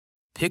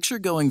Picture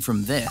going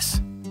from this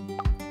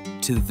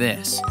to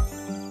this.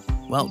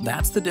 Well,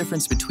 that's the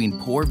difference between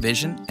poor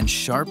vision and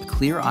sharp,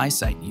 clear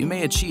eyesight you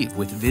may achieve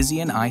with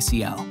Visian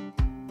ICL.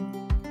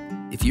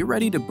 If you're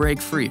ready to break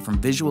free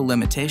from visual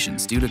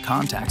limitations due to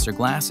contacts or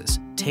glasses,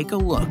 take a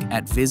look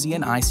at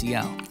Visian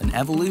ICL, an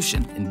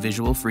evolution in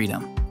visual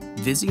freedom.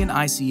 Visian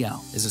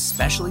ICL is a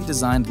specially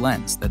designed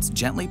lens that's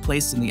gently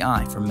placed in the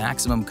eye for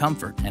maximum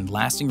comfort and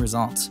lasting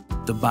results.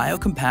 The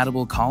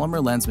biocompatible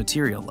Collamer Lens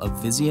material of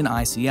Visian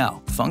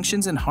ICL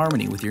functions in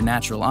harmony with your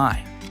natural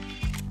eye,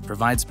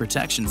 provides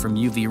protection from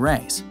UV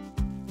rays,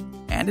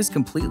 and is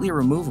completely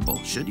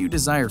removable should you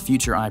desire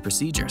future eye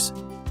procedures.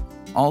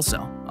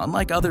 Also,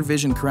 unlike other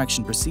vision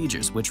correction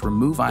procedures which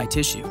remove eye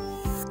tissue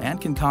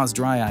and can cause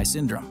dry eye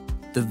syndrome,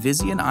 the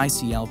Visian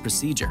ICL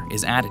procedure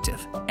is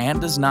additive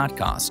and does not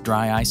cause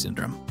dry eye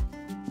syndrome.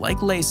 Like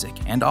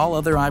LASIK and all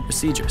other eye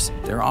procedures,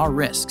 there are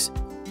risks.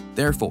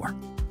 Therefore,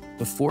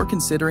 before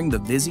considering the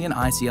Visian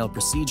ICL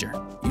procedure,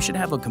 you should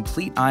have a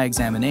complete eye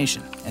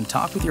examination and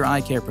talk with your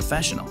eye care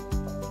professional,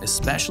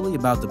 especially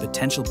about the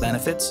potential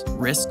benefits,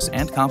 risks,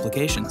 and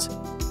complications.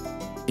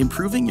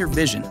 Improving your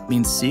vision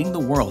means seeing the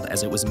world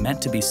as it was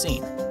meant to be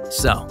seen.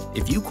 So,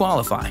 if you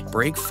qualify,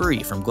 break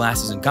free from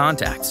glasses and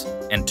contacts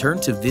and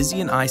turn to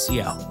Visian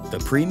ICL, the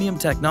premium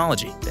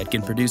technology that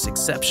can produce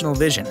exceptional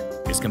vision,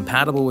 is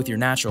compatible with your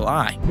natural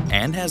eye,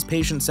 and has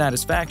patient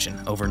satisfaction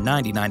over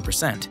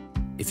 99%.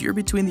 If you're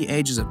between the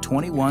ages of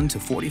 21 to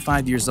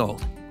 45 years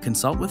old,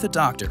 consult with a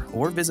doctor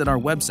or visit our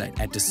website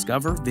at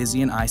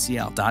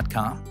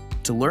discovervisianicl.com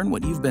to learn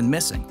what you've been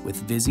missing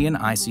with Visian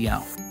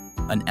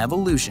ICL, an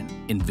evolution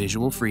in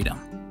visual freedom.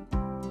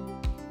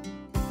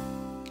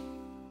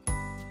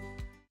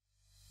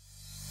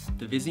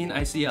 The Visian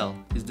ICL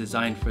is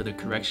designed for the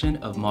correction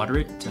of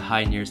moderate to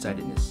high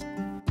nearsightedness.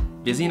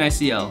 Visian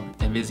ICL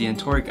and Visian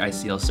toric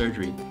ICL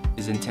surgery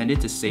is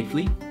intended to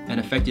safely and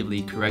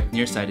effectively correct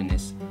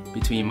nearsightedness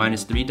between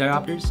 -3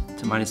 diopters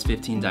to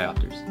 -15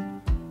 diopters,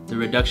 the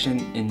reduction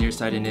in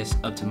nearsightedness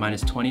up to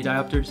 -20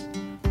 diopters,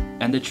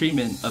 and the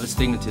treatment of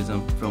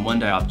astigmatism from 1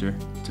 diopter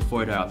to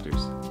 4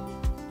 diopters.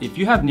 If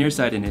you have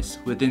nearsightedness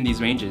within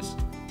these ranges,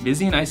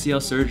 Visian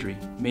ICL surgery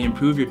may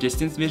improve your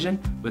distance vision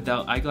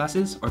without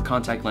eyeglasses or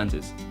contact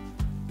lenses.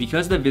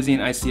 Because the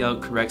Visian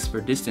ICL corrects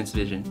for distance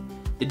vision,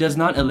 it does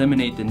not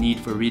eliminate the need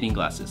for reading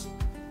glasses.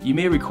 You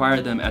may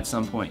require them at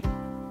some point,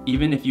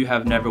 even if you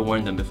have never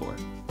worn them before.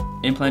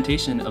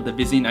 Implantation of the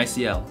Visian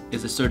ICL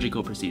is a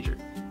surgical procedure,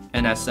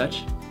 and as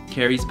such,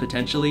 carries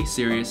potentially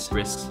serious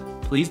risks.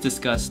 Please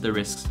discuss the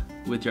risks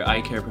with your eye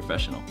care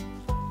professional.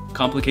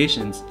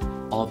 Complications,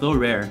 although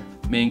rare,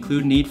 may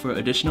include need for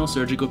additional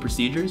surgical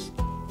procedures,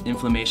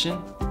 inflammation,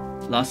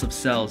 loss of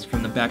cells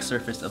from the back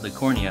surface of the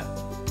cornea,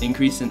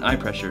 increase in eye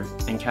pressure,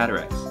 and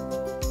cataracts.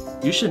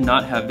 You should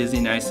not have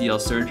Visian ICL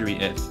surgery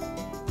if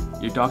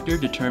your doctor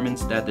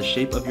determines that the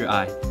shape of your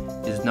eye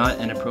is not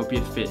an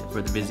appropriate fit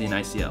for the Visian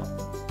ICL,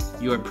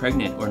 you are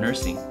pregnant or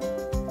nursing,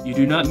 you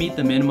do not meet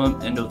the minimum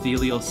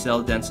endothelial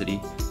cell density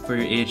for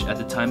your age at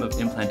the time of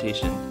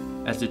implantation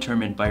as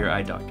determined by your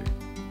eye doctor.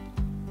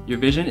 Your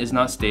vision is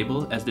not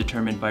stable as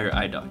determined by your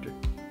eye doctor.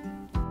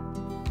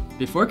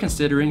 Before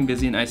considering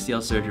Visian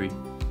ICL surgery,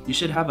 you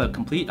should have a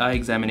complete eye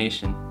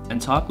examination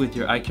and talk with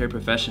your eye care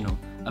professional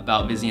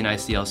about Visian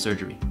ICL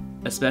surgery,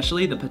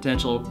 especially the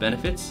potential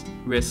benefits,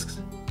 risks,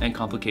 and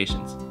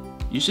complications.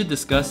 You should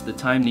discuss the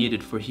time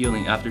needed for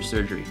healing after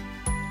surgery.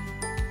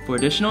 For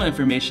additional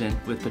information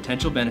with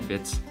potential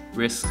benefits,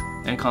 risks,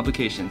 and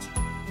complications,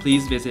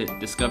 please visit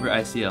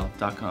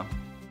discovericl.com.